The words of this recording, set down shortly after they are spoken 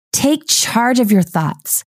Take charge of your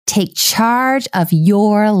thoughts. Take charge of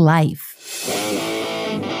your life.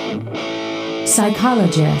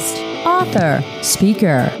 Psychologist, author,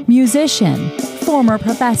 speaker, musician, former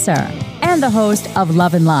professor, and the host of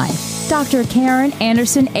Love and Life, Dr. Karen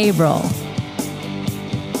Anderson Averill.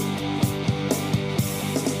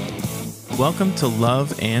 Welcome to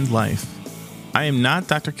Love and Life. I am not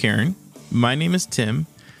Dr. Karen. My name is Tim,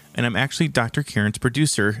 and I'm actually Dr. Karen's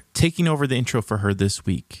producer, taking over the intro for her this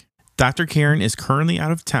week. Dr. Karen is currently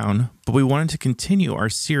out of town, but we wanted to continue our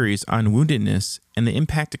series on woundedness and the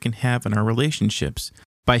impact it can have on our relationships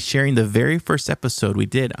by sharing the very first episode we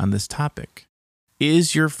did on this topic.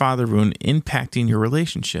 Is your father wound impacting your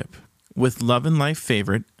relationship? With Love and Life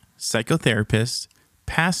favorite, psychotherapist,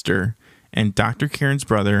 pastor, and Dr. Karen's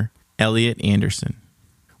brother, Elliot Anderson.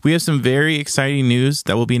 We have some very exciting news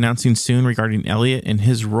that we'll be announcing soon regarding Elliot and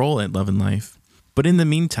his role at Love and Life. But in the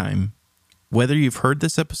meantime, whether you've heard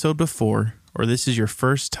this episode before or this is your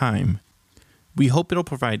first time, we hope it'll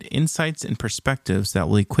provide insights and perspectives that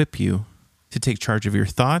will equip you to take charge of your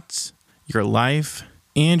thoughts, your life,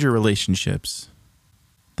 and your relationships.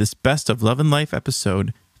 This Best of Love and Life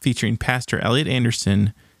episode featuring Pastor Elliot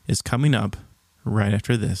Anderson is coming up right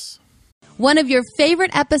after this. One of your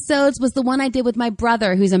favorite episodes was the one I did with my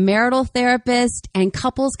brother, who's a marital therapist and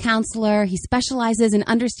couples counselor. He specializes in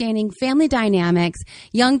understanding family dynamics,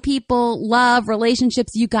 young people, love,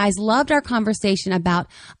 relationships. You guys loved our conversation about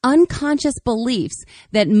unconscious beliefs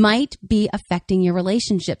that might be affecting your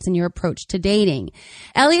relationships and your approach to dating.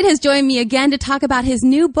 Elliot has joined me again to talk about his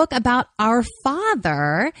new book about our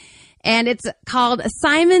father, and it's called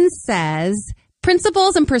Simon Says,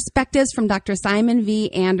 Principles and Perspectives from Dr. Simon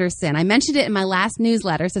V. Anderson. I mentioned it in my last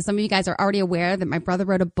newsletter, so some of you guys are already aware that my brother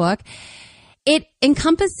wrote a book. It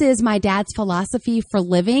encompasses my dad's philosophy for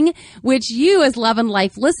living, which you as Love and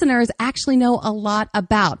Life listeners actually know a lot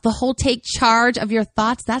about. The whole take charge of your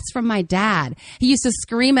thoughts, that's from my dad. He used to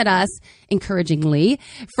scream at us, encouragingly,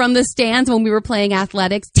 from the stands when we were playing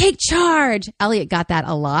athletics, take charge! Elliot got that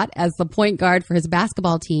a lot as the point guard for his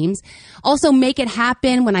basketball teams. Also, make it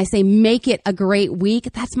happen. When I say make it a great week,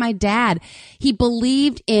 that's my dad. He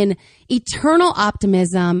believed in eternal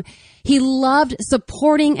optimism. He loved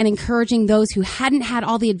supporting and encouraging those who hadn't had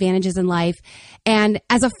all the advantages in life. And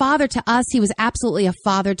as a father to us, he was absolutely a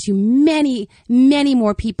father to many, many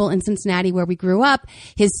more people in Cincinnati where we grew up,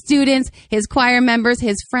 his students, his choir members,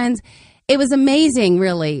 his friends. It was amazing,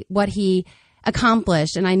 really, what he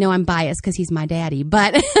accomplished. And I know I'm biased because he's my daddy,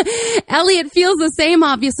 but Elliot feels the same,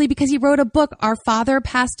 obviously, because he wrote a book. Our father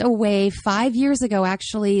passed away 5 years ago,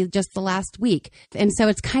 actually, just the last week. And so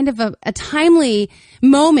it's kind of a timely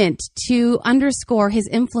moment to underscore his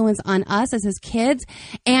influence on us as his kids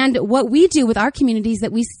and what we do with our communities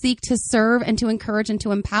that we seek to serve and to encourage and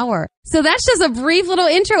to empower. So that's just a brief little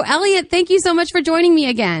intro. Elliot, thank you so much for joining me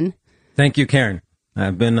again. Thank you, Karen.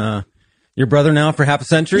 I've been your brother now for half a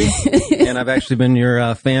century, and I've actually been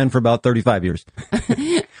your fan for about 35 years.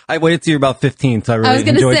 I waited till you're about 15, so I really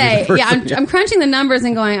enjoyed you. I was going to say, I'm crunching the numbers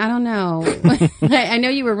and going, I don't know. I know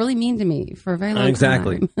you were really mean to me for a very long time.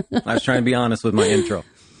 Exactly. I was trying to be honest with my intro.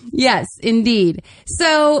 Yes, indeed.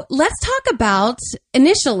 So let's talk about,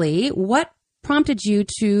 initially, what prompted you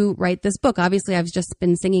to write this book. Obviously, I've just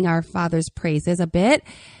been singing our father's praises a bit.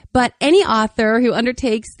 But any author who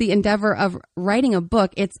undertakes the endeavor of writing a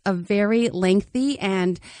book, it's a very lengthy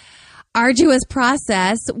and arduous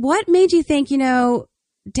process. What made you think,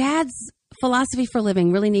 Dad's philosophy for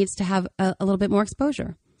living really needs to have a little bit more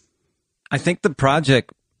exposure? I think the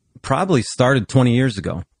project probably started 20 years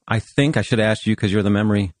ago. I think I should have asked you because you're the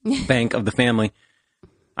memory bank of the family.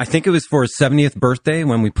 I think it was for his 70th birthday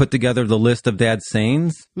when we put together the list of Dad's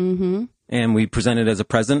sayings, and we presented it as a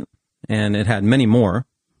present, and it had many more.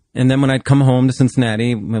 And then when I'd come home to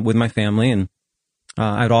Cincinnati with my family, and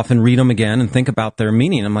I'd often read them again and think about their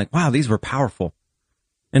meaning. I'm like, wow, these were powerful.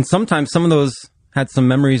 And sometimes some of those had some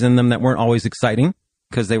memories in them that weren't always exciting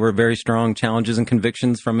because they were very strong challenges and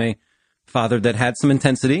convictions from a father that had some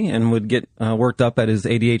intensity and would get worked up at his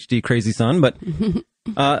ADHD crazy son. But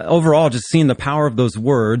overall, just seeing the power of those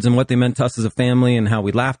words and what they meant to us as a family and how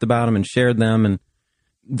we laughed about them and shared them. And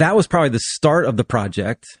that was probably the start of the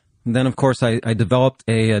project. And then, of course, I developed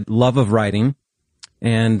a love of writing.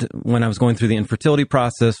 And when I was going through the infertility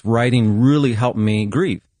process, writing really helped me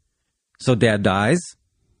grieve. So Dad dies,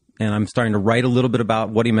 and I'm starting to write a little bit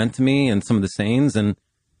about what he meant to me and some of the sayings. And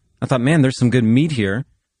I thought, man, there's some good meat here.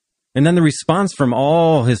 And then the response from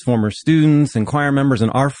all his former students and choir members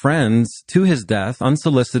and our friends to his death,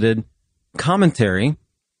 unsolicited commentary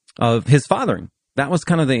of his fathering. That was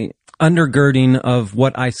kind of the undergirding of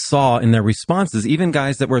what I saw in their responses, even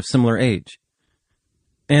guys that were of similar age.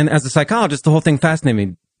 And as a psychologist, the whole thing fascinated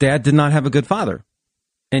me. Dad did not have a good father,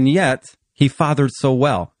 and yet he fathered so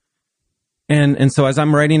well. And so as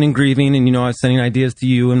I'm writing and grieving, and, I was sending ideas to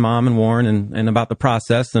you and Mom and Warren and about the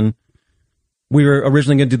process, and we were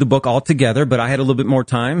originally going to do the book all together, but I had a little bit more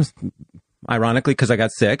time, ironically, because I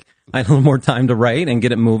got sick. I had a little more time to write and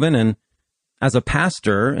get it moving. And as a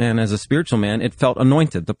pastor and as a spiritual man, it felt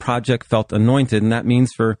anointed. The project felt anointed. And that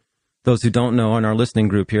means, for those who don't know in our listening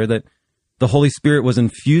group here, that the Holy Spirit was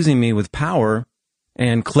infusing me with power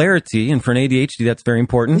and clarity. And for an ADHD, that's very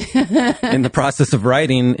important in the process of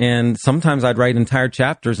writing. And sometimes I'd write entire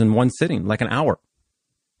chapters in one sitting, like an hour,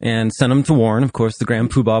 and send them to Warren, of course, the grand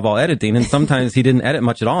poobah of all editing. And sometimes he didn't edit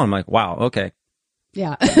much at all. I'm like, wow, okay.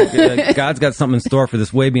 Yeah. God's got something in store for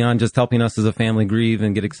this, way beyond just helping us as a family grieve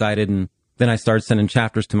and get excited. And then I started sending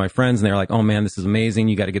chapters to my friends, and they were like, oh man, this is amazing.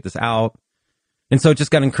 You got to get this out. And so it just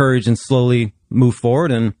got encouraged and slowly moved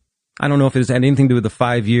forward. And I don't know if it had anything to do with the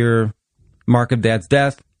 5-year mark of Dad's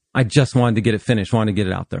death. I just wanted to get it finished, wanted to get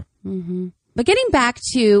it out there. Mm-hmm. But getting back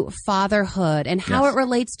to fatherhood and how Yes. it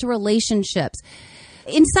relates to relationships.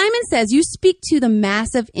 In Simon Says, you speak to the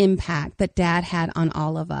massive impact that Dad had on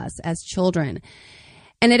all of us as children.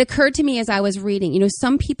 And it occurred to me as I was reading,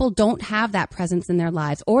 some people don't have that presence in their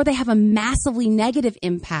lives, or they have a massively negative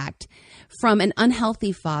impact from an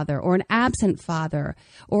unhealthy father or an absent father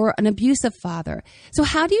or an abusive father. So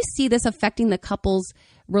how do you see this affecting the couple's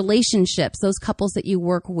relationships, those couples that you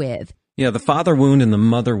work with? Yeah, the father wound and the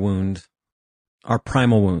mother wound are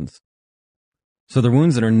primal wounds. So they're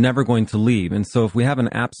wounds that are never going to leave. And so if we have an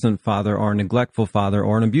absent father or a neglectful father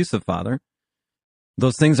or an abusive father,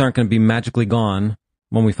 those things aren't going to be magically gone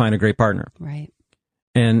when we find a great partner. Right.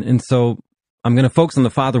 And so I'm going to focus on the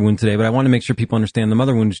father wound today, but I want to make sure people understand the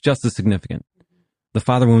mother wound is just as significant. The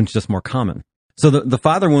father wound is just more common. So the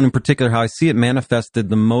father wound in particular, how I see it manifested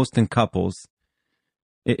the most in couples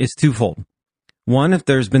is twofold. One, if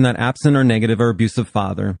there's been that absent or negative or abusive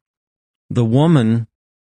father, the woman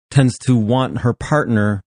tends to want her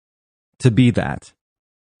partner to be that,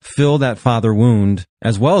 fill that father wound,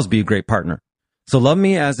 as well as be a great partner. So love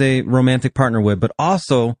me as a romantic partner would, but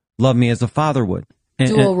also love me as a father would.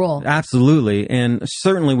 Dual role. Absolutely. And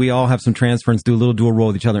certainly we all have some transference, do a little dual role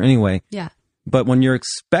with each other anyway. Yeah. But when you're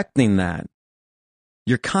expecting that,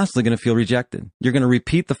 you're constantly going to feel rejected. You're going to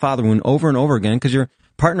repeat the father wound over and over again because your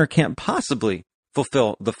partner can't possibly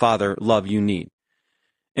fulfill the father love you need.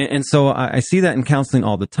 And so I see that in counseling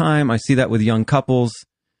all the time. I see that with young couples.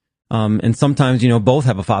 And sometimes, both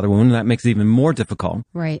have a father wound, and that makes it even more difficult.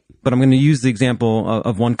 Right. But I'm going to use the example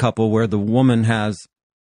of one couple where the woman has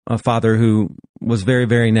a father who was very,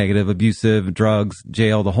 very negative, abusive, drugs,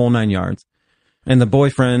 jail, the whole 9 yards. And the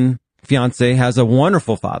boyfriend, fiance, has a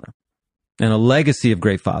wonderful father and a legacy of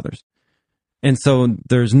great fathers. And so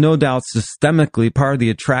there's no doubt systemically part of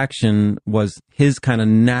the attraction was his kind of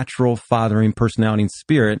natural fathering personality and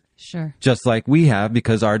spirit. Sure. Just like we have,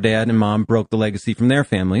 because our dad and mom broke the legacy from their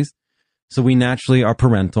families. So we naturally are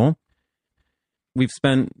parental. We've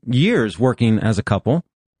spent years working as a couple.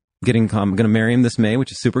 I'm going to marry him this May,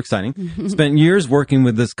 which is super exciting. Spent years working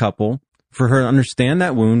with this couple for her to understand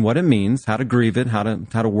that wound, what it means, how to grieve it, how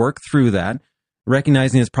to work through that,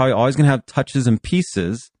 recognizing it's probably always going to have touches and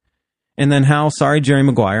pieces. And then how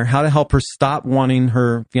to help her stop wanting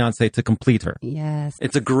her fiance to complete her. Yes.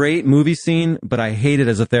 It's a great movie scene, but I hate it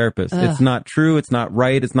as a therapist. Ugh. It's not true. It's not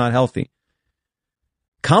right. It's not healthy.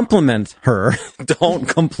 Compliment her. Don't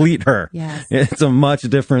complete her. Yes. It's a much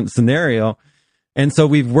different scenario. And so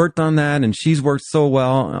we've worked on that, and she's worked so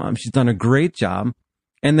well. She's done a great job.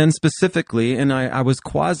 And then specifically, and I was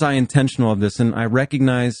quasi-intentional of this, and I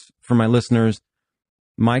recognize for my listeners,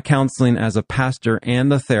 my counseling as a pastor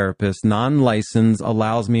and a therapist, non-licensed,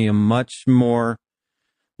 allows me a much more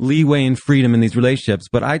leeway and freedom in these relationships.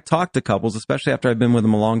 But I talk to couples, especially after I've been with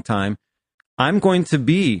them a long time. I'm going to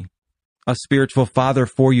be a spiritual father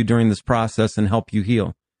for you during this process and help you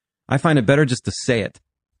heal. I find it better just to say it.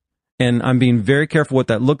 And I'm being very careful what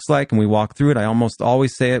that looks like. And we walk through it. I almost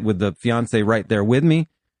always say it with the fiance right there with me.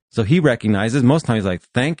 So he recognizes. Most times he's like,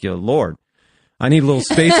 thank you, Lord. I need a little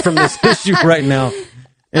space from this issue right now.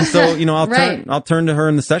 And so, I'll turn to her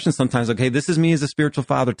in the session sometimes. Okay, this is me as a spiritual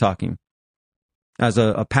father talking. As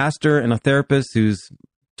a pastor and a therapist who's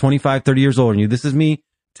 25, 30 years older than you. This is me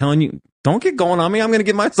telling you, don't get going on me. I'm going to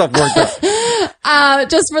get myself worked up.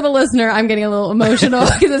 Just for the listener, I'm getting a little emotional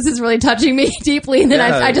because this is really touching me deeply. And then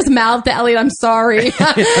I just mouthed to Elliot, I'm sorry,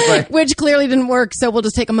 which clearly didn't work. So we'll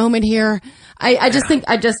just take a moment here. I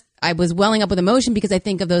was welling up with emotion because I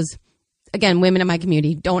think of those, again, women in my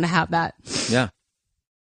community don't have that. Yeah.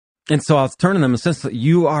 And so I was turning them and saying,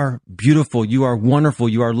 you are beautiful. You are wonderful.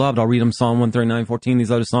 You are loved. I'll read them Psalm 139:14,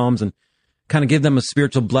 these other Psalms, and kind of give them a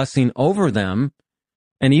spiritual blessing over them.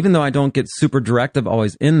 And even though I don't get super directive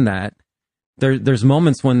always in that, there's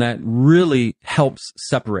moments when that really helps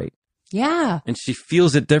separate. Yeah. And she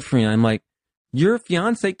feels it differently. I'm like, your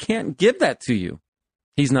fiance can't give that to you.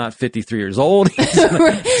 He's not 53 years old. He's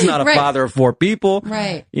not a Right. father of 4 people.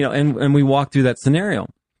 Right. You know, and we walk through that scenario.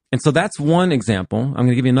 And so that's one example. I'm going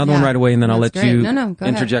to give you another one Yeah. right away, and then I'll let That's great. you No, go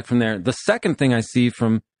interject from there. The second thing I see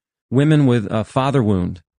from women with a father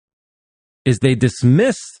wound is they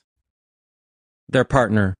dismiss their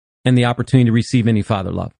partner and the opportunity to receive any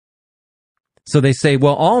father love. So they say,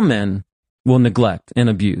 well, all men will neglect and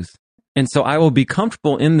abuse. And so I will be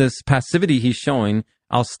comfortable in this passivity he's showing.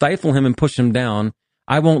 I'll stifle him and push him down.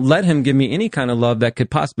 I won't let him give me any kind of love that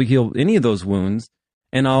could possibly heal any of those wounds.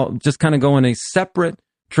 And I'll just kind of go in a separate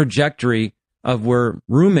trajectory of we're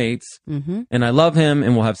roommates and I love him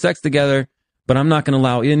and we'll have sex together, but I'm not going to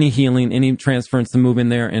allow any healing, any transference to move in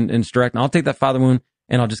there and direct. And I'll take that father wound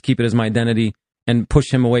and I'll just keep it as my identity and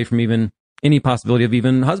push him away from even any possibility of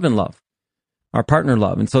even husband love or partner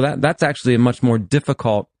love. And so that's actually a much more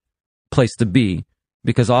difficult place to be,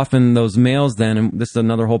 because often those males then, and this is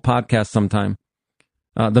another whole podcast sometime,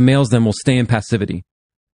 the males then will stay in passivity.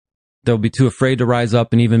 They'll be too afraid to rise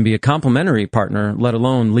up and even be a complementary partner, let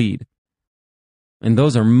alone lead. And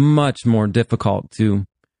those are much more difficult to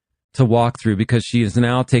walk through, because she is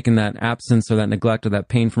now taking that absence or that neglect or that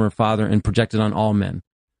pain from her father and projected on all men.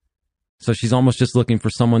 So she's almost just looking for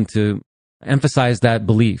someone to emphasize that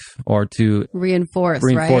belief or to Reinforce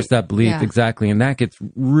right? that belief. Yeah. Exactly. And that gets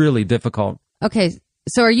really difficult. Okay.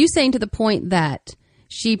 So are you saying to the point that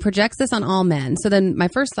she projects this on all men? So then my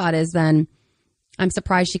first thought is then I'm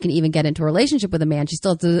surprised she can even get into a relationship with a man. She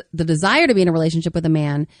still has the desire to be in a relationship with a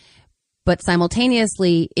man, but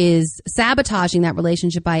simultaneously is sabotaging that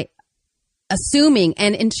relationship by assuming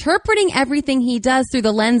and interpreting everything he does through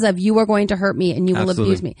the lens of you are going to hurt me and you will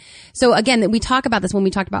Absolutely. abuse me. So again, we talk about this when we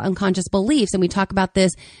talked about unconscious beliefs, and we talk about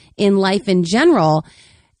this in life in general.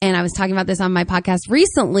 And I was talking about this on my podcast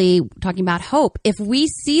recently, talking about hope. If we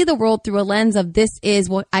see the world through a lens of this is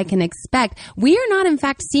what I can expect, we are not in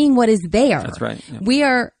fact seeing what is there. That's right. Yeah. We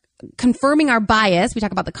are confirming our bias. We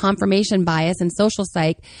talk about the confirmation bias in social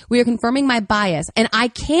psych. We are confirming my bias, and I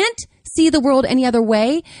can't see the world any other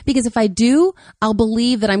way, because if I do, I'll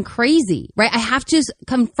believe that I'm crazy, right? I have to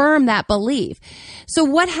confirm that belief. So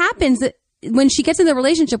what happens when she gets in the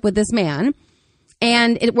relationship with this man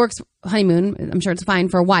and it works honeymoon, I'm sure it's fine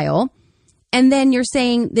for a while. And then you're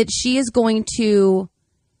saying that she is going to,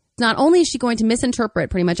 not only is she going to misinterpret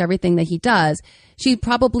pretty much everything that he does, she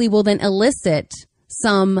probably will then elicit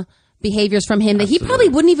some behaviors from him that he probably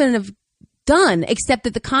wouldn't even have done, except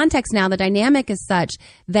that the context now, the dynamic is such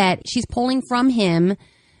that she's pulling from him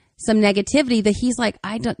some negativity that he's like,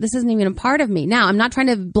 this isn't even a part of me. Now, I'm not trying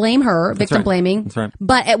to blame her, victim blaming. That's right.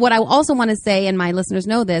 But what I also want to say, and my listeners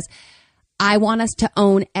know this, I want us to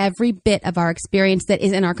own every bit of our experience that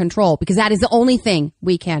is in our control, because that is the only thing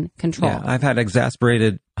we can control. Yeah, I've had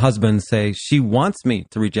exasperated husbands say, she wants me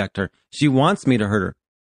to reject her. She wants me to hurt her.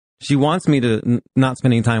 She wants me to not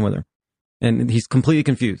spend any time with her. And he's completely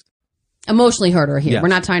confused. Emotionally hurt her here. Yes. We're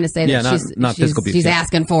not trying to say that not physical abuse. she's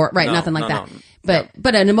asking for it, right? No, nothing like no, that. no.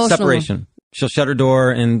 But an emotional separation. She'll shut her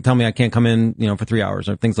door and tell me I can't come in, for 3 hours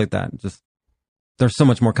or things like that. Just, there's so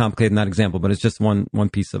much more complicated in that example, but it's just one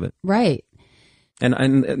piece of it. right?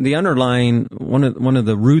 And the underlying one of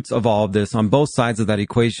the roots of all of this on both sides of that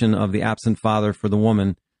equation of the absent father for the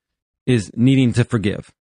woman is needing to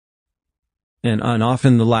forgive. And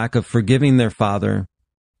often the lack of forgiving their father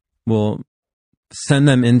will send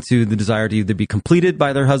them into the desire to either be completed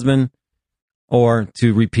by their husband or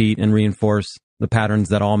to repeat and reinforce the patterns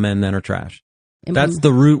that all men then are trash. That's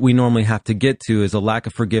the root we normally have to get to, is a lack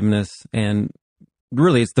of forgiveness. And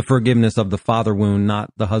really, it's the forgiveness of the father wound,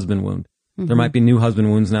 not the husband wound. Mm-hmm. There might be new husband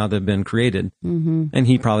wounds now that have been created. Mm-hmm. And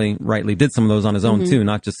he probably rightly did some of those on his own too,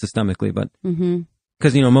 not just systemically, but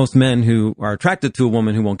because, most men who are attracted to a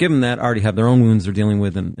woman who won't give them that already have their own wounds they're dealing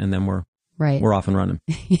with. And then we're off and running.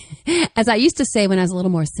 As I used to say when I was a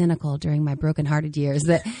little more cynical during my brokenhearted years,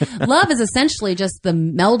 that love is essentially just the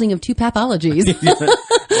melding of two pathologies.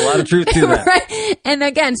 A lot of truth to that. Right? And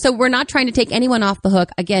again, so we're not trying to take anyone off the hook.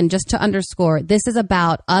 Again, just to underscore, this is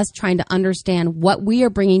about us trying to understand what we are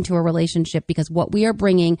bringing to a relationship, because what we are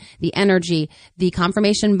bringing, the energy, the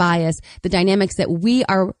confirmation bias, the dynamics that we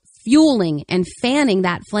are fueling and fanning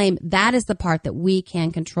that flame, that is the part that we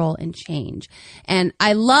can control and change. And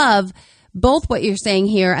I love both what you're saying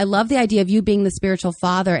here. I love the idea of you being the spiritual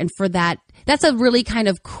father. And for that's a really kind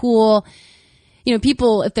of cool,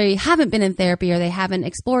 people, if they haven't been in therapy or they haven't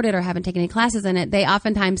explored it or haven't taken any classes in it, they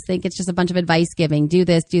oftentimes think it's just a bunch of advice giving, do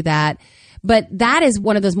this, do that. But that is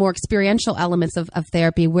one of those more experiential elements of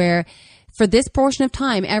therapy where for this portion of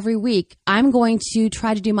time every week, I'm going to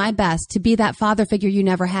try to do my best to be that father figure you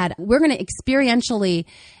never had. We're going to experientially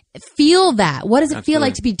feel that. What does it feel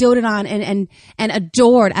like to be doted on and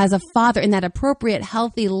adored as a father in that appropriate,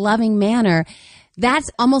 healthy, loving manner? That's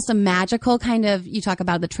almost a magical kind of, you talk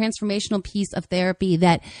about the transformational piece of therapy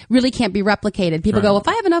that really can't be replicated. People go, well, if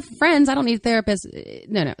I have enough friends, I don't need a therapist.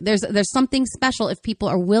 No. There's something special if people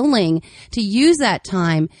are willing to use that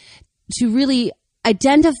time to really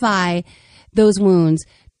identify those wounds.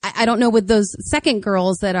 I don't know with those second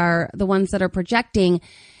girls that are the ones that are projecting,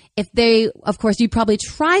 if they, of course, you probably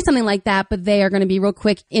try something like that, but they are going to be real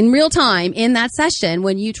quick in real time in that session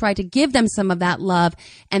when you try to give them some of that love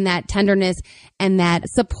and that tenderness and that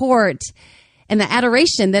support and the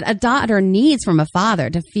adoration that a daughter needs from a father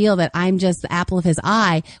to feel that I'm just the apple of his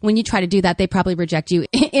eye. When you try to do that, they probably reject you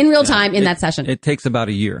in real time in that session. It takes about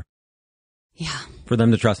a year. Yeah. For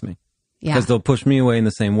them to trust me. Yeah. Because they'll push me away in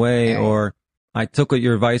the same way, or I took what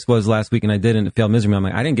your advice was last week and I did and it failed miserably. I'm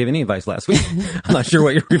like, I didn't give any advice last week. I'm not sure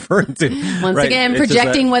what you're referring to. Once again,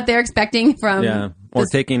 projecting what they're expecting from. Yeah. Or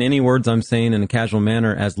taking any words I'm saying in a casual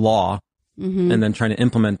manner as law and then trying to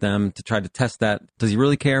implement them to try to test that. Does he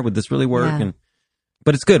really care? Would this really work? Yeah.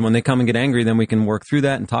 But it's good when they come and get angry, then we can work through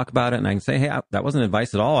that and talk about it. And I can say, hey, that wasn't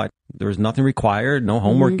advice at all. There was nothing required, no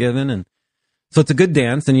homework given. And so it's a good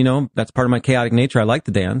dance. And, that's part of my chaotic nature. I like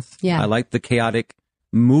the dance. Yeah. I like the chaotic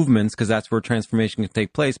movements because that's where transformation can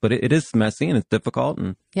take place. But it is messy and it's difficult.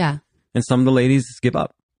 And some of the ladies give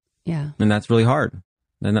up. Yeah. And that's really hard.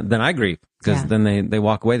 Then I grieve because then they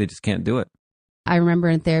walk away. They just can't do it. I remember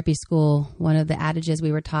in therapy school, one of the adages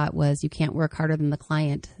we were taught was you can't work harder than the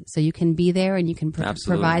client. So you can be there and you can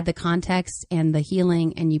provide the context and the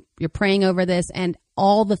healing and you're praying over this and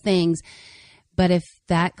all the things. But if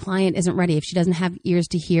that client isn't ready, if she doesn't have ears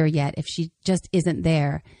to hear yet, if she just isn't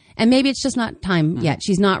there, and maybe it's just not time yet,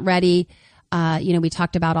 she's not ready. We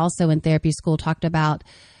talked about also in therapy school, talked about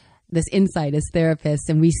this insight as therapists,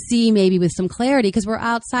 and we see maybe with some clarity because we're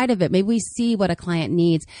outside of it. Maybe we see what a client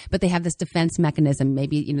needs, but they have this defense mechanism.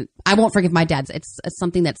 Maybe, I won't forgive my dad. It's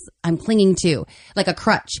something that's I'm clinging to, like a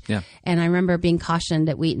crutch. Yeah. And I remember being cautioned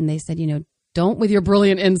at Wheaton. They said, don't, with your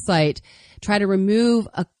brilliant insight, try to remove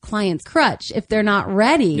a client's crutch if they're not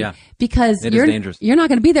ready, because it is dangerous. You're not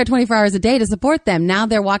going to be there 24 hours a day to support them. Now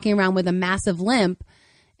they're walking around with a massive limp,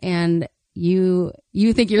 and you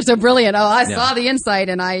think you're so brilliant. Oh, I saw the insight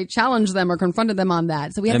and I challenged them or confronted them on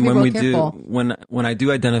that. So we have to be real careful. When I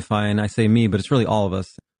do identify, and I say me, but it's really all of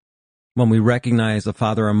us, when we recognize a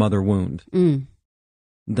father or mother wound,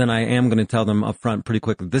 then I am going to tell them up front pretty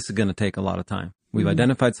quickly, this is going to take a lot of time. We've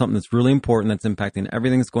identified something that's really important, that's impacting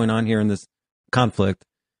everything that's going on here in this conflict.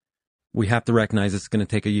 We have to recognize it's going to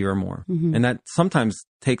take a year or more. And that sometimes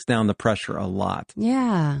takes down the pressure a lot.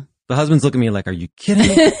 Yeah. The husbands look at me like, are you kidding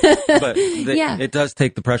me? But it does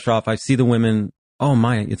take the pressure off. I see the women, oh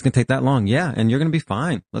my, it's going to take that long. Yeah. And you're going to be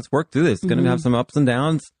fine. Let's work through this. It's going to have some ups and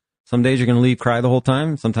downs. Some days you're going to leave, cry the whole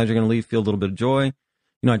time. Sometimes you're going to leave, feel a little bit of joy.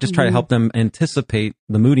 I just try to help them anticipate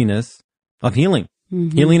the moodiness of healing.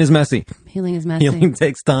 Healing is messy. Healing is messy. Healing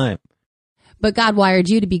takes time. But God wired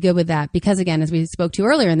you to be good with that because, again, as we spoke to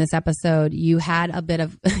earlier in this episode, you had a bit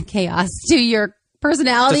of chaos to your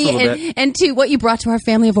personality and to what you brought to our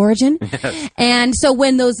family of origin. Yes. And so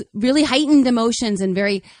when those really heightened emotions and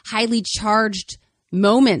very highly charged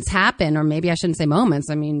moments happen, or maybe I shouldn't say moments,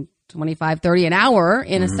 25, 30 an hour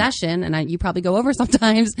in a session, and you probably go over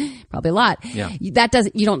sometimes, probably a lot. Yeah. You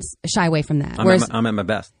don't shy away from that. I'm at my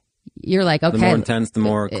best. You're like, okay. The more intense, the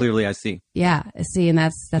more clearly I see. Yeah. See, and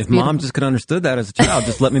that's if beautiful. Mom just could have understood that as a child,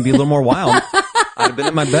 just let me be a little more wild, I'd have been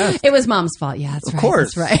at my best. It was Mom's fault. Yeah, that's right. Of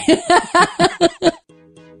course. That's right.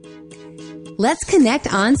 Let's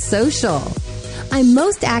connect on social. I'm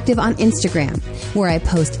most active on Instagram, where I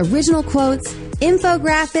post original quotes,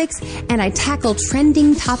 infographics, and I tackle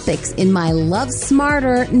trending topics in my Love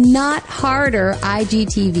Smarter, Not Harder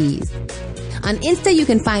IGTVs. On Insta, you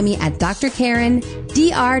can find me at Dr. Karen,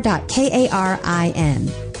 dr.karin.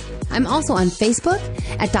 I'm also on Facebook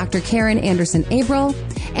at Dr. Karen Anderson Abril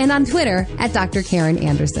and on Twitter at Dr. Karen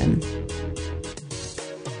Anderson.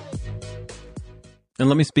 And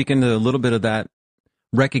let me speak into a little bit of that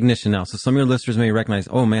recognition now. So some of your listeners may recognize,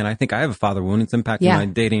 oh man, I think I have a father wound. It's impacting my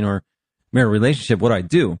dating or marital relationship. What do I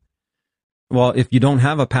do? Well, if you don't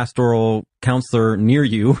have a pastoral counselor near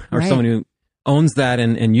you or someone who owns that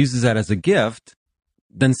and uses that as a gift,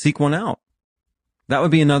 then seek one out. That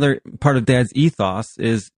would be another part of Dad's ethos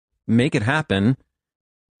is make it happen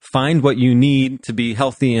find what you need to be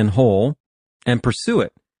healthy and whole and pursue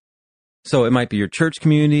it. So it might be your church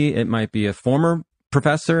community. It might be a former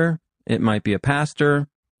professor. It might be a pastor.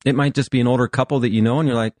 It might just be an older couple that you know, and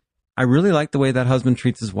you're like, I really like the way that husband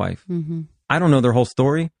treats his wife. Mm-hmm. I don't know their whole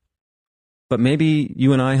story, but maybe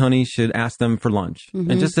you and I, honey, should ask them for lunch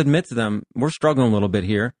and just admit to them, we're struggling a little bit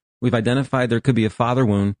here. We've identified there could be a father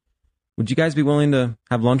wound. Would you guys be willing to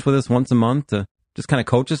have lunch with us once a month to just kind of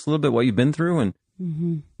coach us a little bit what you've been through?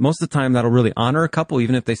 And most of the time that'll really honor a couple,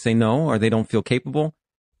 even if they say no or they don't feel capable,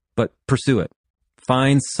 but pursue it.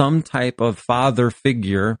 Find some type of father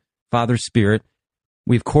figure, father spirit.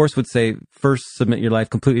 We, of course, would say first submit your life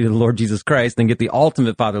completely to the Lord Jesus Christ and get the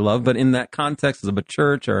ultimate father love. But in that context of a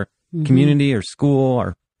church or community or school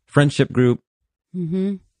or friendship group,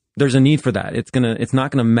 there's a need for that. It's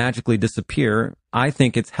not gonna magically disappear. I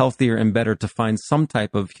think it's healthier and better to find some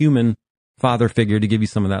type of human father figure to give you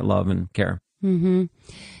some of that love and care.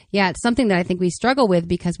 Yeah, it's something that I think we struggle with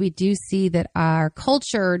because we do see that our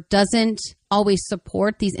culture doesn't always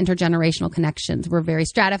support these intergenerational connections. We're very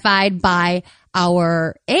stratified by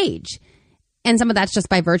our age. And some of that's just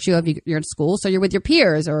by virtue of you're in school, so you're with your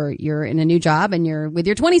peers, or you're in a new job and you're with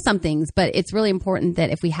your 20-somethings. But it's really important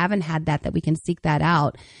that if we haven't had that we can seek that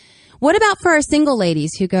out. What about for our single ladies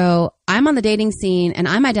who go, I'm on the dating scene and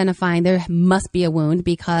I'm identifying there must be a wound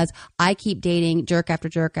because I keep dating jerk after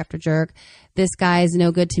jerk after jerk. This guy is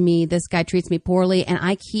no good to me. This guy treats me poorly and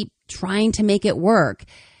I keep trying to make it work.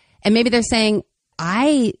 And maybe they're saying,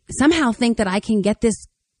 I somehow think that I can get this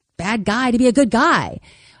bad guy to be a good guy.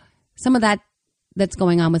 Some of that's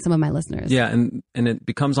going on with some of my listeners. Yeah, and it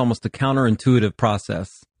becomes almost a counterintuitive process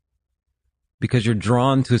because you're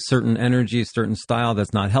drawn to a certain energy, a certain style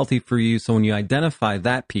that's not healthy for you. So when you identify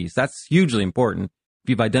that piece, that's hugely important.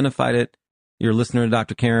 If you've identified it, you're a listener to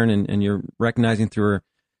Dr. Karen and you're recognizing through her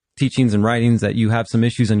teachings and writings that you have some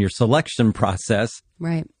issues in your selection process.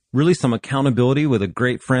 Right. Really some accountability with a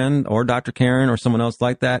great friend or Dr. Karen or someone else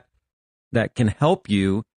like that can help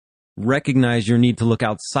you recognize your need to look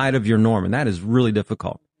outside of your norm. And that is really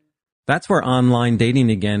difficult. That's where online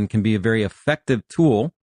dating, again, can be a very effective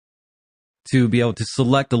tool to be able to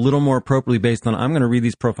select a little more appropriately based on, I'm going to read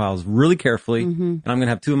these profiles really carefully, and I'm going to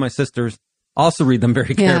have two of my sisters also read them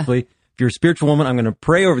very carefully. If you're a spiritual woman, I'm going to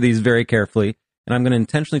pray over these very carefully, and I'm going to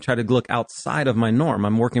intentionally try to look outside of my norm.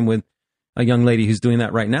 I'm working with a young lady who's doing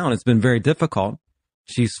that right now, and it's been very difficult.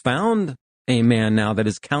 She's found a man now that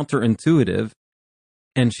is counterintuitive,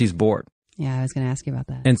 and she's bored. Yeah, I was going to ask you about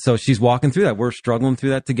that. And so she's walking through that. We're struggling through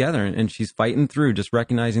that together, and she's fighting through, just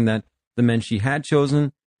recognizing that the men she had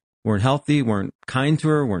chosen weren't healthy, weren't kind to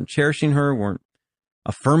her, weren't cherishing her, weren't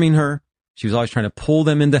affirming her. She was always trying to pull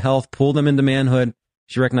them into health, pull them into manhood.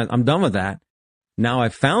 She recognized, I'm done with that. Now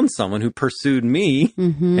I've found someone who pursued me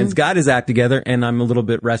and's got his act together, and I'm a little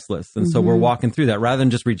bit restless. And so we're walking through that rather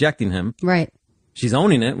than just rejecting him. Right. She's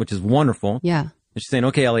owning it, which is wonderful. Yeah. And she's saying,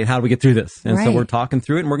 okay, Elliot, how do we get through this? And so Right. we're talking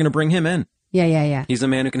through it, and we're going to bring him in. Yeah. He's a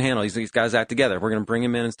man who can handle it. He's got his act together. We're going to bring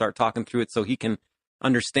him in and start talking through it so he can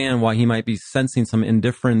understand why he might be sensing some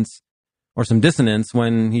indifference or some dissonance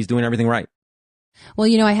when he's doing everything right. Well,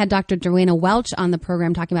 I had Dr. Derwena Welch on the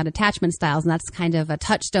program talking about attachment styles, and that's kind of a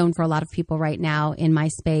touchstone for a lot of people right now in my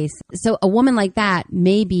space. So a woman like that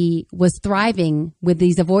maybe was thriving with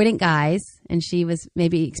these avoidant guys, and she was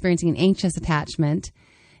maybe experiencing an anxious attachment.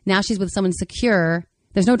 Now she's with someone secure.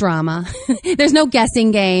 There's no drama. There's no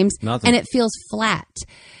guessing games. Nothing. And it feels flat.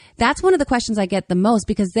 That's one of the questions I get the most,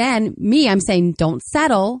 because then I'm saying, don't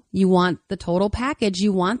settle. You want the total package.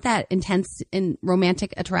 You want that intense and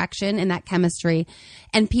romantic attraction and that chemistry.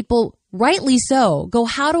 And people, rightly so, go,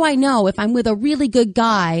 how do I know if I'm with a really good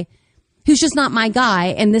guy who's just not my guy,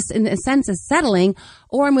 and this in a sense is settling,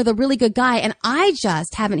 or I'm with a really good guy and I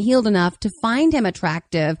just haven't healed enough to find him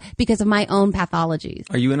attractive because of my own pathologies.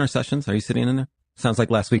 Are you in our sessions? Are you sitting in there? Sounds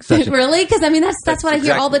like last week's session. Really? Because that's what I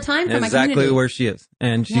hear all the time from my community. Exactly where she is.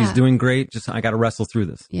 And she's doing great. Just, I got to wrestle through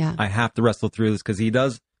this. Yeah. I have to wrestle through this because he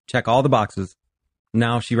does check all the boxes.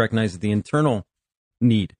 Now she recognizes the internal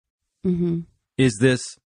need. Is this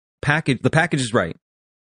package, the package is right.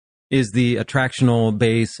 Is the attractional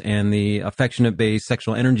base and the affectionate base,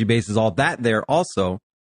 sexual energy base, is all that there also?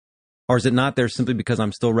 Or is it not there simply because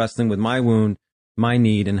I'm still wrestling with my wound, my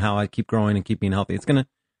need, and how I keep growing and keep being healthy?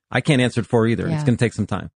 I can't answer it for either. Yeah. It's going to take some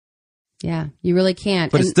time. Yeah, you really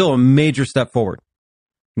can't. But it's still a major step forward.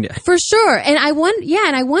 Yeah. For sure. And I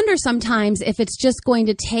wonder sometimes if it's just going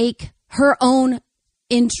to take her own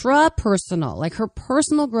intrapersonal, like her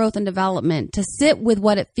personal growth and development, to sit with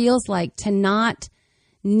what it feels like to not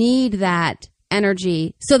need that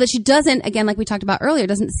energy, so that she doesn't, again, like we talked about earlier,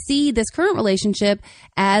 doesn't see this current relationship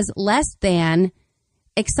as less than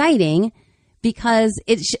exciting because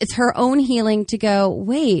it's her own healing to go,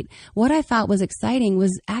 wait, what I thought was exciting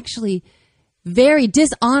was actually very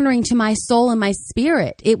dishonoring to my soul and my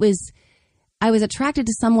spirit. I was attracted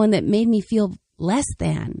to someone that made me feel less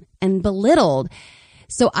than and belittled.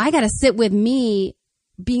 So I got to sit with me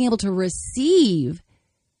being able to receive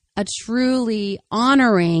a truly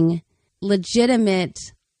honoring, legitimate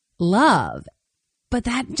love. But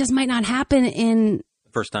that just might not happen in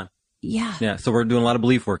First time. Yeah. Yeah. So we're doing a lot of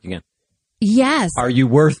belief work again. Yes. Are you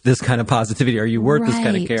worth this kind of positivity? Are you worth this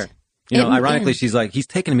kind of care? You know, ironically, she's like, he's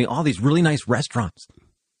taking me all these really nice restaurants.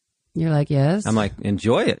 You're like, yes. I'm like,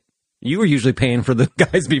 enjoy it. You were usually paying for the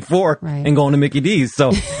guys before right. and going to Mickey D's.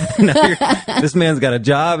 So now this man's got a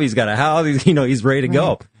job. He's got a house. He's ready to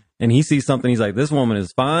go. And he sees something. He's like, this woman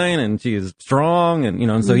is fine and she is strong. And,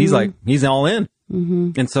 and so he's like, he's all in.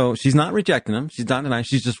 Mm-hmm. And so she's not rejecting him. She's not denying.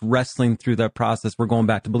 She's just wrestling through that process. We're going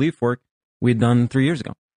back to belief work we had done 3 years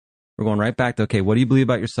ago. We're going right back to, okay, what do you believe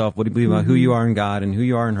about yourself? What do you believe about who you are in God and who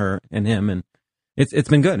you are in her and him? And it's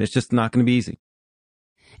been good. It's just not going to be easy.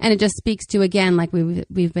 And it just speaks to, again, like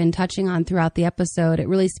we've been touching on throughout the episode, it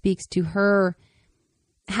really speaks to her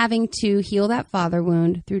having to heal that father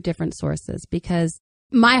wound through different sources. Because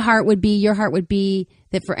my heart would be, your heart would be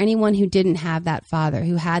that for anyone who didn't have that father,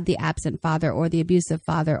 who had the absent father or the abusive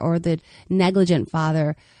father or the negligent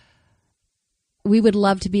father, we would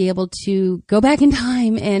love to be able to go back in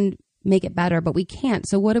time and make it better, but we can't.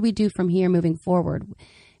 So what do we do from here moving forward?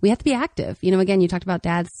 We have to be active. Again, you talked about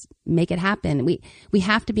dads, make it happen. We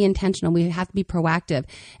have to be intentional. We have to be proactive.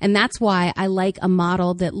 And that's why I like a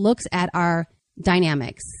model that looks at our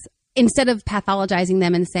dynamics instead of pathologizing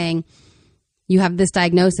them and saying, you have this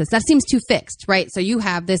diagnosis. That seems too fixed, right? So you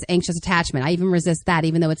have this anxious attachment. I even resist that,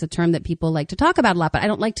 even though it's a term that people like to talk about a lot, but I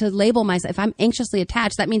don't like to label myself. If I'm anxiously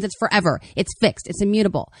attached, that means it's forever. It's fixed. It's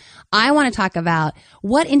immutable. I want to talk about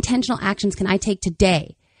what intentional actions can I take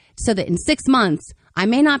today so that in 6 months, I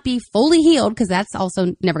may not be fully healed, because that's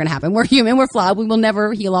also never going to happen. We're human. We're flawed. We will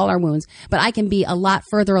never heal all our wounds. But I can be a lot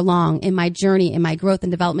further along in my journey, in my growth and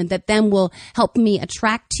development, that then will help me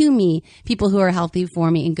attract to me people who are healthy for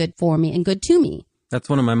me and good to me. That's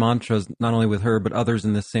one of my mantras, not only with her, but others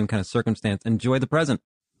in this same kind of circumstance. Enjoy the present.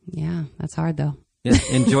 Yeah, that's hard, though. Yeah,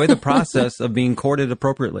 enjoy the process of being courted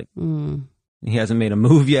appropriately. He hasn't made a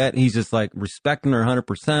move yet. He's just like respecting her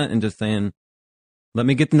 100% and just saying, let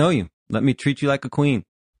me get to know you. Let me treat you like a queen.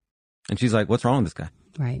 And she's like, what's wrong with this guy?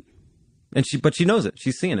 Right. And but she knows it.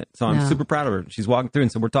 She's seeing it. So I'm super proud of her. She's walking through.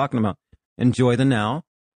 And so we're talking about enjoy the now.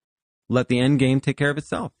 Let the end game take care of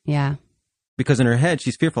itself. Yeah. Because in her head,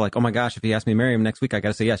 she's fearful. Like, oh my gosh, if he asks me to marry him next week, I got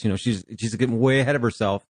to say yes. She's getting way ahead of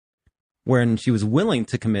herself, wherein she was willing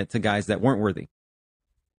to commit to guys that weren't worthy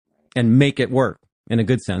and make it work in a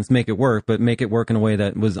good sense, make it work, but make it work in a way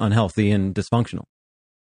that was unhealthy and dysfunctional.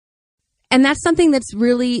 And that's something that's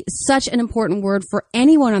really such an important word for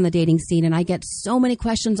anyone on the dating scene. And I get so many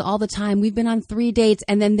questions all the time. We've been on 3 dates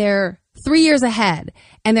and then they're 3 years ahead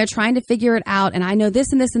and they're trying to figure it out. And I know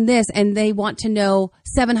this and this and this, and they want to know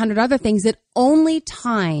 700 other things that only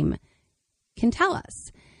time can tell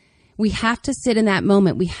us. We have to sit in that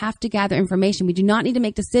moment. We have to gather information. We do not need to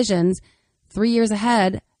make decisions 3 years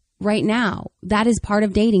ahead right now. That is part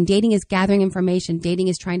of dating. Dating is gathering information. Dating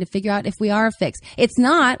is trying to figure out if we are a fix. It's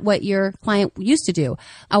not what your client used to do.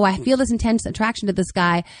 Oh, I feel this intense attraction to this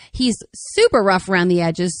guy. He's super rough around the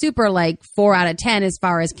edges, super like 4 out of 10 as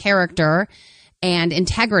far as character and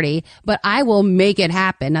integrity, but I will make it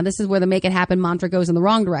happen. Now, this is where the make it happen mantra goes in the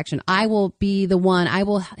wrong direction. I will be the one.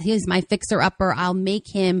 He's my fixer upper. I'll make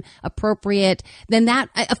him appropriate. Then that,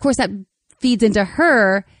 of course, that feeds into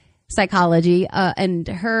her psychology and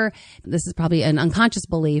her, this is probably an unconscious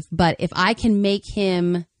belief, but if I can make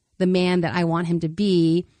him the man that I want him to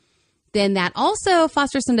be, then that also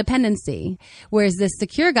fosters some dependency. Whereas this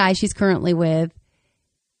secure guy she's currently with,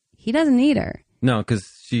 he doesn't need her. No, because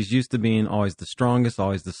she's used to being always the strongest,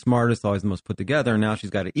 always the smartest, always the most put together. And now she's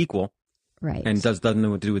got to equal. Right. And doesn't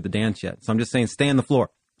know what to do with the dance yet. So I'm just saying, stay on the floor.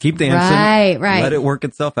 Keep dancing. Right. Let it work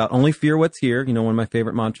itself out. Only fear what's here. One of my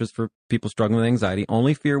favorite mantras for people struggling with anxiety.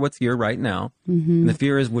 Only fear what's here right now. Mm-hmm. And the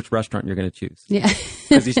fear is which restaurant you're going to choose. Yeah.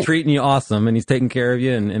 Because he's treating you awesome and he's taking care of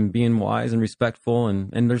you and being wise and respectful.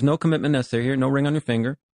 And there's no commitment necessary here. No ring on your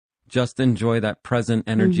finger. Just enjoy that present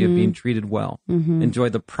energy of being treated well. Mm-hmm. Enjoy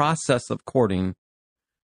the process of courting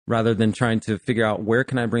rather than trying to figure out where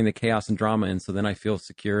can I bring the chaos and drama in so then I feel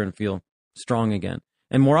secure and feel strong again.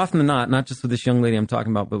 And more often than not just with this young lady I'm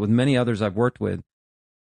talking about, but with many others I've worked with,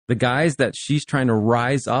 the guys that she's trying to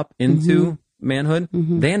rise up into manhood,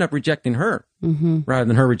 they end up rejecting her rather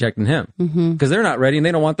than her rejecting him because they're not ready and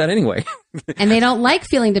they don't want that anyway. And they don't like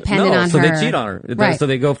feeling dependent on so her. they cheat on her. Right. So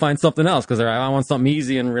they go find something else because I want something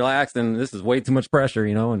easy and relaxed, and this is way too much pressure,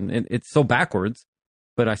 and it's so backwards,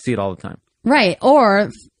 but I see it all the time. Right. Or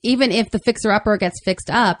even if the fixer-upper gets fixed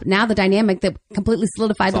up, now the dynamic that completely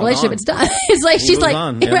solidified the relationship, it's done. It's like, she's like,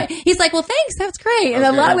 right. He's like, well, thanks. That's great. And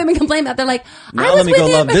a lot of women complain about, they're like, now let me go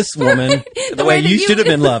love this woman the way you should have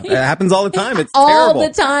been loved. It happens all the time. It's terrible. All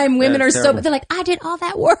the time. Women are so, they're like, I did all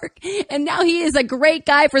that work and now he is a great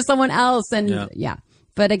guy for someone else. And yeah.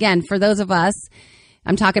 But again, for those of us,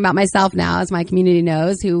 I'm talking about myself now, as my community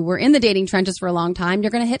knows, who were in the dating trenches for a long time, you're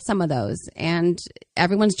going to hit some of those. And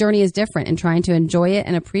everyone's journey is different, and trying to enjoy it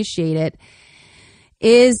and appreciate it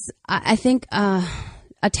is, I think, a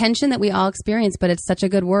tension that we all experience, but it's such a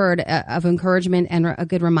good word of encouragement and a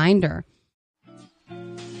good reminder.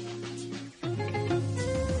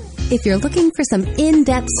 If you're looking for some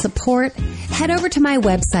in-depth support, head over to my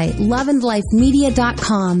website,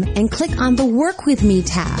 loveandlifemedia.com, and click on the Work With Me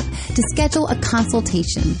tab to schedule a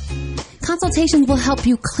consultation. Consultations will help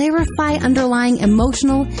you clarify underlying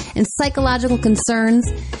emotional and psychological concerns.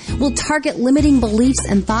 We'll target limiting beliefs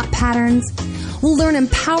and thought patterns. We'll learn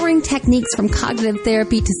empowering techniques from cognitive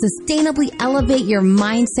therapy to sustainably elevate your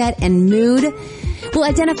mindset and mood. We'll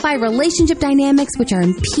identify relationship dynamics which are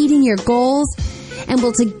impeding your goals. And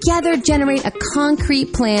we'll together generate a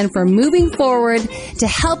concrete plan for moving forward to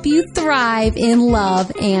help you thrive in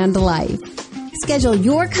love and life. Schedule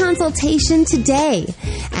your consultation today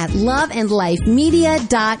at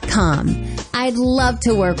loveandlifemedia.com. I'd love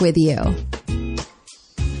to work with you.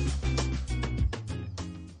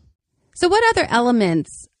 So what other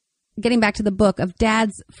elements, getting back to the book, of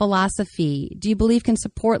Dad's philosophy, do you believe can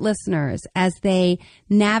support listeners as they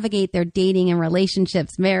navigate their dating and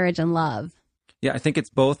relationships, marriage and love? Yeah, I think it's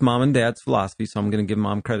both Mom and Dad's philosophy, so I'm going to give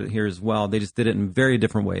Mom credit here as well. They just did it in very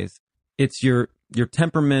different ways. It's your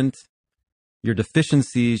temperament, your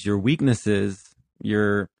deficiencies, your weaknesses,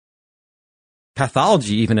 your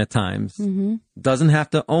pathology even at times, doesn't have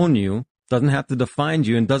to own you, doesn't have to define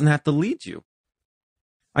you, and doesn't have to lead you.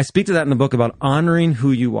 I speak to that in the book about honoring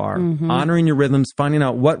who you are, honoring your rhythms, finding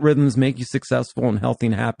out what rhythms make you successful and healthy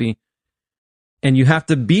and happy. And you have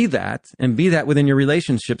to be that and be that within your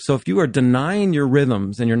relationship. So if you are denying your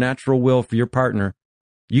rhythms and your natural will for your partner,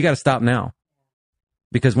 you got to stop now.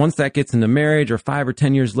 Because once that gets into marriage or 5 or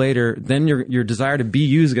 10 years later, then your desire to be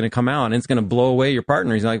you is going to come out and it's going to blow away your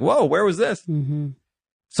partner. He's like, whoa, where was this?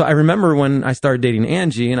 So I remember when I started dating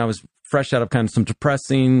Angie and I was fresh out of kind of some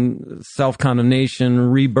depressing self-condemnation,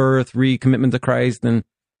 rebirth, recommitment to Christ. And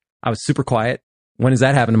I was super quiet. When does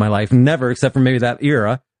that happen in my life? Never, except for maybe that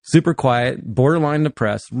era. Super quiet, borderline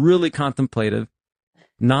depressed, really contemplative,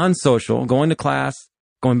 non-social, going to class,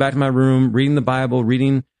 going back to my room, reading the Bible,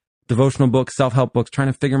 reading devotional books, self-help books, trying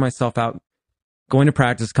to figure myself out, going to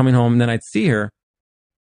practice, coming home, and then I'd see her,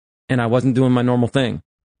 and I wasn't doing my normal thing.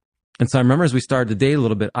 And so I remember as we started to date a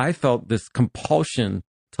little bit, I felt this compulsion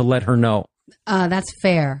to let her know. That's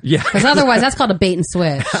fair. Yeah. Because otherwise that's called a bait and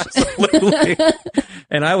switch. Absolutely.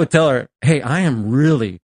 And I would tell her, hey, I am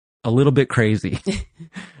really a little bit crazy.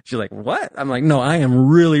 She's like, what? I'm like, no, I am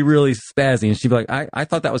really, really spazzy. And she'd be like, I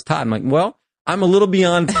thought that was Todd. I'm like, well, I'm a little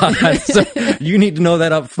beyond Todd. So you need to know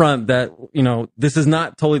that up front that, this is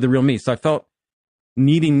not totally the real me. So I felt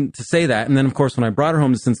needing to say that. And then of course, when I brought her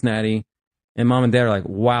home to Cincinnati and Mom and Dad are like,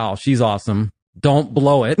 wow, she's awesome. Don't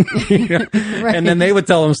blow it. Right. And then they would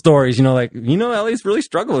tell them stories, Ellie's really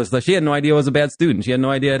struggled with this. She had no idea I was a bad student. She had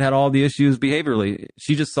no idea I'd had all the issues behaviorally.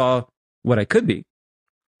 She just saw what I could be.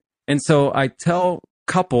 And so I tell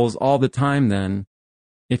couples all the time then,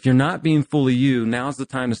 if you're not being fully you, now's the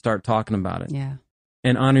time to start talking about it. Yeah.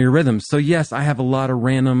 And honor your rhythms. So yes, I have a lot of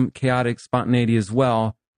random, chaotic spontaneity as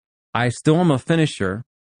well. I still am a finisher.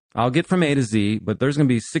 I'll get from A to Z, but there's going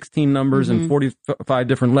to be 16 numbers and 45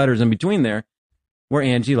 different letters in between there, where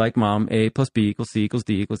Angie, like Mom, A plus B equals C equals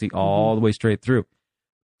D equals D, all the way straight through.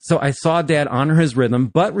 So I saw Dad honor his rhythm,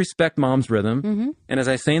 but respect Mom's rhythm. And as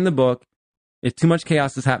I say in the book, if too much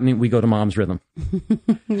chaos is happening, we go to Mom's rhythm.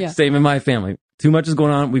 Same in my family. Too much is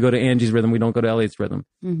going on, we go to Angie's rhythm. We don't go to Elliot's rhythm.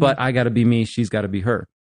 But I got to be me. She's got to be her.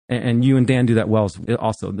 And you and Dan do that well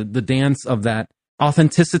also. The dance of that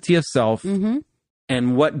authenticity of self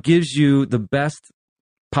and what gives you the best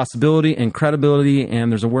possibility and credibility.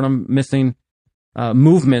 And there's a word I'm missing,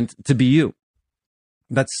 movement to be you.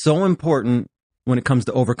 That's so important when it comes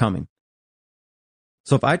to overcoming.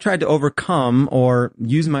 So if I tried to overcome or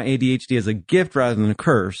use my ADHD as a gift rather than a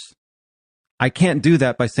curse, I can't do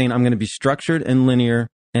that by saying I'm going to be structured and linear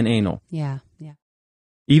and anal. Yeah.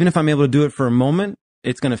 Even if I'm able to do it for a moment,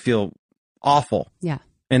 it's going to feel awful. Yeah.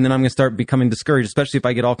 And then I'm going to start becoming discouraged, especially if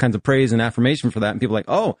I get all kinds of praise and affirmation for that. And people are like,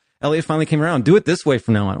 oh, Elliot finally came around. Do it this way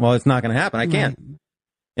from now on. Well, it's not going to happen. I can't.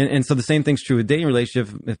 Right. And so the same thing's true with dating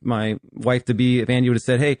relationship. If my wife to be, if Angie would have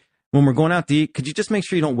said, hey, when we're going out to eat, could you just make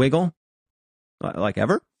sure you don't wiggle? Like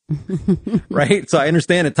ever? Right? So I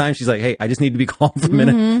understand at times she's like, hey, I just need to be calm for a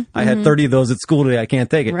minute. I had 30 of those at school today. I can't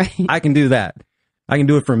take it. Right. I can do that. I can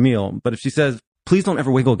do it for a meal. But if she says, please don't ever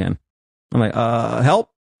wiggle again, I'm like, help?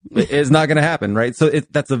 It's not going to happen, right? So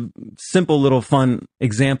that's a simple little fun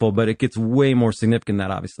example, but it gets way more significant than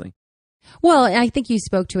that, obviously. Well, I think you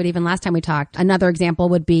spoke to it even last time we talked. Another example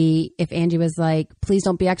would be if Angie was like, please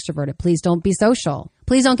don't be extroverted. Please don't be social.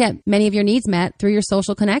 Please don't get many of your needs met through your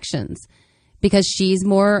social connections, because she's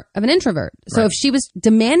more of an introvert. So if she was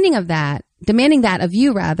demanding that of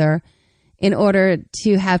you rather, in order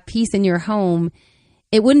to have peace in your home,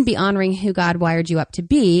 it wouldn't be honoring who God wired you up to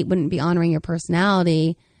be. It wouldn't be honoring your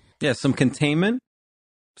personality. Yeah, some containment,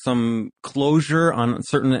 some closure on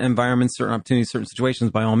certain environments, certain opportunities, certain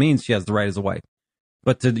situations. By all means, she has the right as a wife.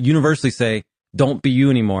 But to universally say, don't be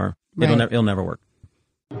you anymore, it'll never work.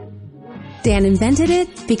 Dan invented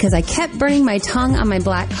it because I kept burning my tongue on my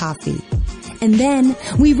black coffee. And then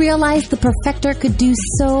we realized the Perfector could do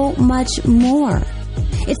so much more.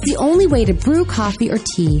 It's the only way to brew coffee or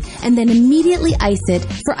tea and then immediately ice it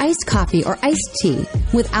for iced coffee or iced tea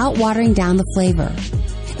without watering down the flavor.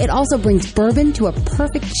 It also brings bourbon to a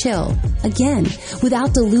perfect chill, again,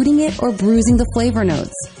 without diluting it or bruising the flavor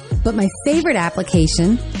notes. But my favorite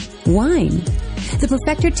application, wine. The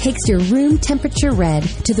Perfector takes your room temperature red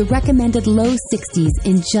to the recommended low 60s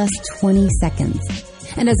in just 20 seconds.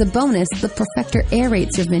 And as a bonus, the Perfector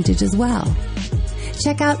aerates your vintage as well.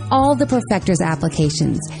 Check out all the Perfector's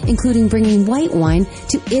applications, including bringing white wine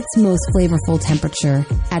to its most flavorful temperature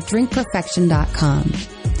at drinkperfection.com.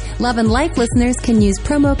 Love and Life listeners can use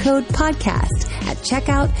promo code PODCAST at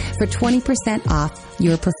checkout for 20% off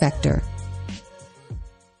your Perfector.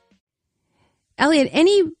 Elliot,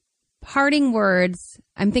 any parting words?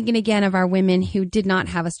 I'm thinking again of our women who did not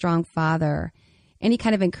have a strong father. Any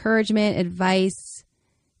kind of encouragement, advice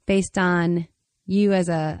based on you as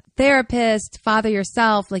a therapist, father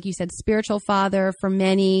yourself, like you said, spiritual father for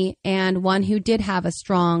many, and one who did have a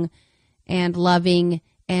strong and loving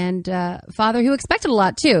and father who expected a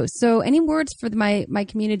lot too. So any words for my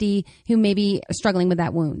community who may be struggling with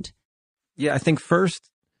that wound? Yeah, I think first,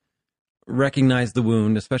 recognize the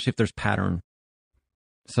wound, especially if there's pattern.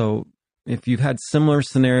 So if you've had similar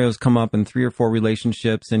scenarios come up in 3 or 4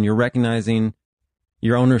 relationships and you're recognizing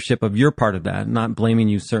your ownership of your part of that, not blaming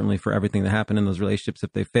you certainly for everything that happened in those relationships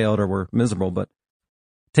if they failed or were miserable, but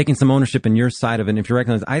taking some ownership in your side of it. And if you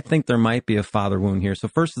recognize, I think there might be a father wound here. So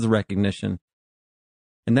first is the recognition.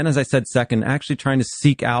 And then, as I said, second, actually trying to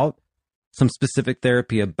seek out some specific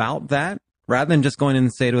therapy about that, rather than just going in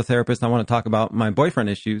and say to a therapist, I want to talk about my boyfriend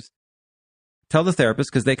issues. Tell the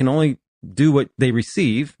therapist, because they can only do what they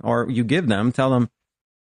receive or you give them. Tell them,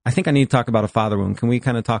 I think I need to talk about a father wound. Can we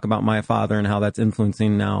kind of talk about my father and how that's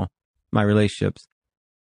influencing now my relationships?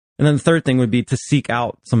 And then the third thing would be to seek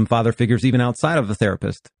out some father figures even outside of the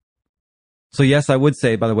therapist. So yes, I would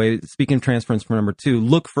say, by the way, speaking of transference for number 2,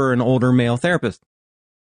 look for an older male therapist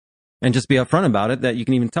and just be upfront about it, that you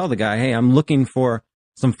can even tell the guy, hey, I'm looking for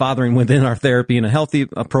some fathering within our therapy in a healthy,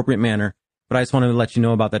 appropriate manner, but I just wanted to let you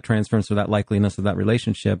know about that transference or that likeliness of that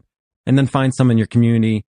relationship. And then find some in your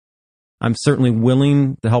community. I'm certainly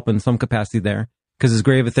willing to help in some capacity there, because as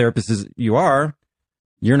great of a therapist as you are,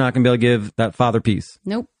 you're not going to be able to give that father peace.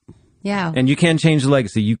 Nope. Yeah. And you can change the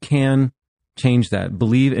legacy. You can change that.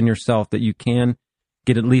 Believe in yourself that you can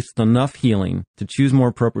get at least enough healing to choose more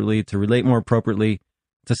appropriately, to relate more appropriately,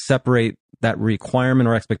 to separate that requirement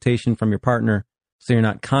or expectation from your partner, so you're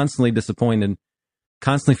not constantly disappointed,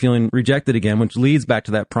 constantly feeling rejected again, which leads back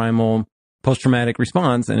to that primal post-traumatic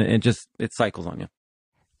response, and it cycles on you.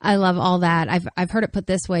 I love all that. I've heard it put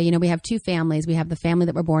this way. You know, we have 2 families. We have the family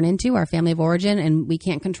that we're born into, our family of origin, and we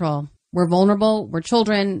can't control. We're vulnerable. We're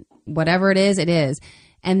children. Whatever it is, it is.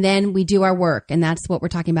 And then we do our work, and that's what we're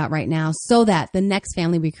talking about right now, so that the next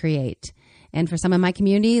family we create. And for some in my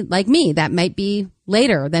community, like me, that might be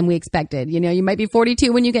later than we expected. You know, you might be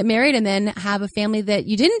 42 when you get married and then have a family that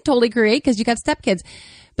you didn't totally create because you got stepkids.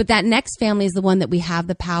 But that next family is the one that we have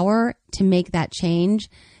the power to make that change.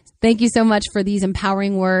 Thank you so much for these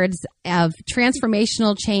empowering words of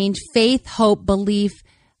transformational change, faith, hope, belief,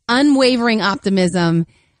 unwavering optimism.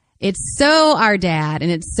 It's so our dad,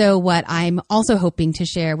 and it's so what I'm also hoping to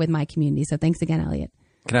share with my community. So thanks again, Elliot.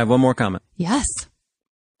 Can I have one more comment? Yes.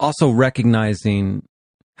 Also recognizing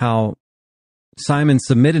how Simon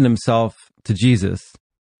submitted himself to Jesus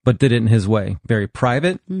but did it in his way. Very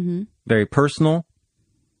private, very personal,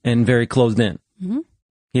 and very closed in.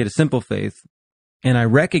 He had a simple faith. And I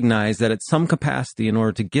recognized that at some capacity, in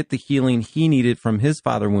order to get the healing he needed from his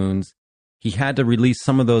father wounds, he had to release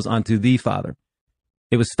some of those onto the Father.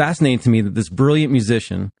 It was fascinating to me that this brilliant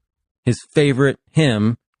musician, his favorite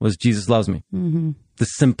hymn was Jesus Loves Me. The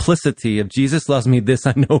simplicity of Jesus loves me, this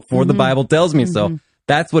I know, for the Bible tells me so.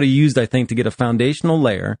 That's what he used, I think, to get a foundational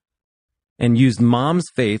layer, and used mom's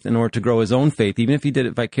faith in order to grow his own faith, even if he did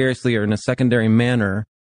it vicariously or in a secondary manner,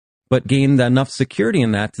 but gained enough security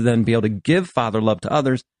in that to then be able to give father love to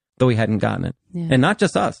others, though he hadn't gotten it. And not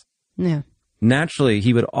just us. Naturally,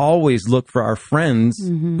 he would always look for our friends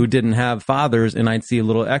who didn't have fathers, and I'd see a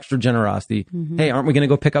little extra generosity. Hey, aren't we going to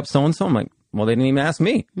go pick up so-and-so? I'm like, well, they didn't even ask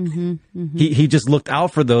me. He just looked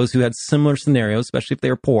out for those who had similar scenarios, especially if they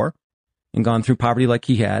were poor and gone through poverty like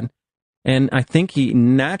he had. And I think he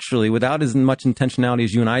naturally, without as much intentionality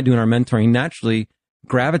as you and I do in our mentoring, naturally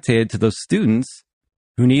gravitated to those students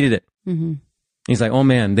who needed it. He's like, oh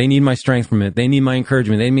man, they need my strength from it. They need my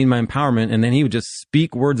encouragement. They need my empowerment. And then he would just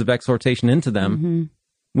speak words of exhortation into them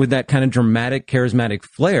with that kind of dramatic, charismatic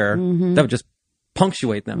flair that would just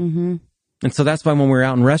punctuate them. And so that's why when we were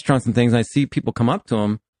out in restaurants and things, I see people come up to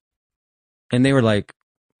him and they were like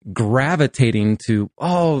gravitating to,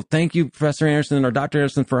 oh, thank you, Professor Anderson or Dr.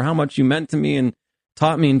 Anderson, for how much you meant to me and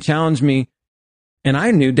taught me and challenged me. And I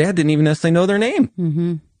knew Dad didn't even necessarily know their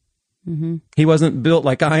name. He wasn't built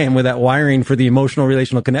like I am with that wiring for the emotional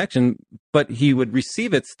relational connection, but he would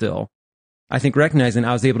receive it still. I think recognizing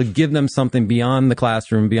I was able to give them something beyond the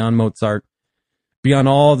classroom, beyond Mozart, beyond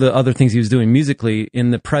all the other things he was doing musically, in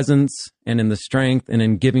the presence and in the strength and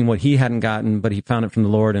in giving what he hadn't gotten, but he found it from the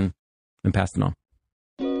Lord and passed it on.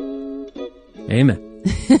 Amen.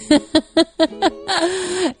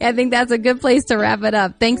 I think that's a good place to wrap it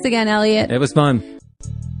up. Thanks again, Elliot. It was fun.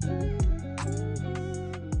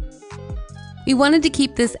 We wanted to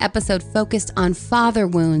keep this episode focused on father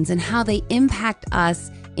wounds and how they impact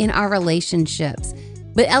us in our relationships.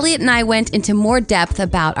 But Elliot and I went into more depth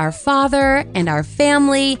about our father and our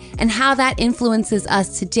family and how that influences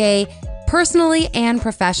us today, personally and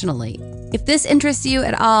professionally. If this interests you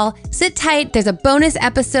at all, sit tight. There's a bonus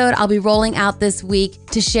episode I'll be rolling out this week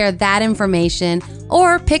to share that information,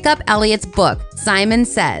 or pick up Elliot's book, Simon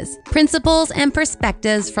Says, Principles and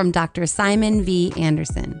Perspectives from Dr. Simon V.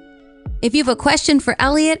 Anderson. If you have a question for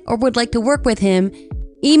Elliot or would like to work with him,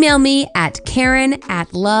 email me at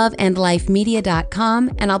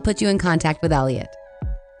Karen@loveandlifemedia.com and I'll put you in contact with Elliot.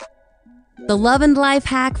 The love and life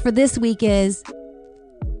hack for this week is,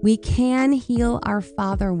 we can heal our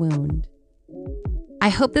father wound. I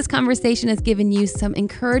hope this conversation has given you some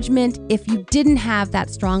encouragement. If you didn't have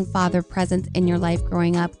that strong father presence in your life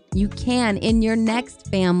growing up, you can, in your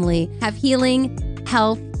next family, have healing,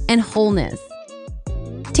 health, and wholeness.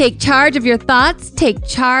 Take charge of your thoughts. Take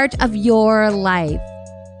charge of your life.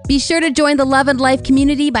 Be sure to join the Love and Life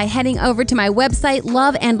community by heading over to my website,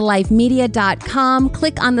 loveandlifemedia.com.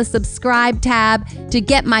 Click on the subscribe tab to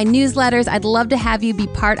get my newsletters. I'd love to have you be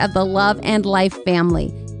part of the Love and Life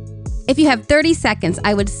family. If you have 30 seconds,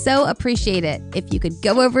 I would so appreciate it if you could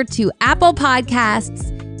go over to Apple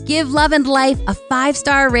Podcasts, give Love and Life a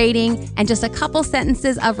 5-star rating and just a couple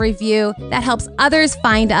sentences of review. That helps others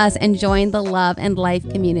find us and join the Love and Life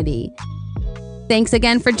community. Thanks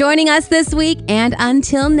again for joining us this week, and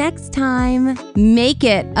until next time, make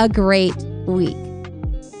it a great week.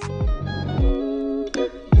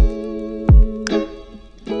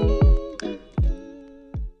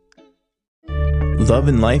 Love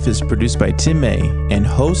and Life is produced by Tim May and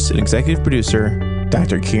host and executive producer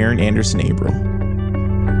Dr. Karen Anderson Abril.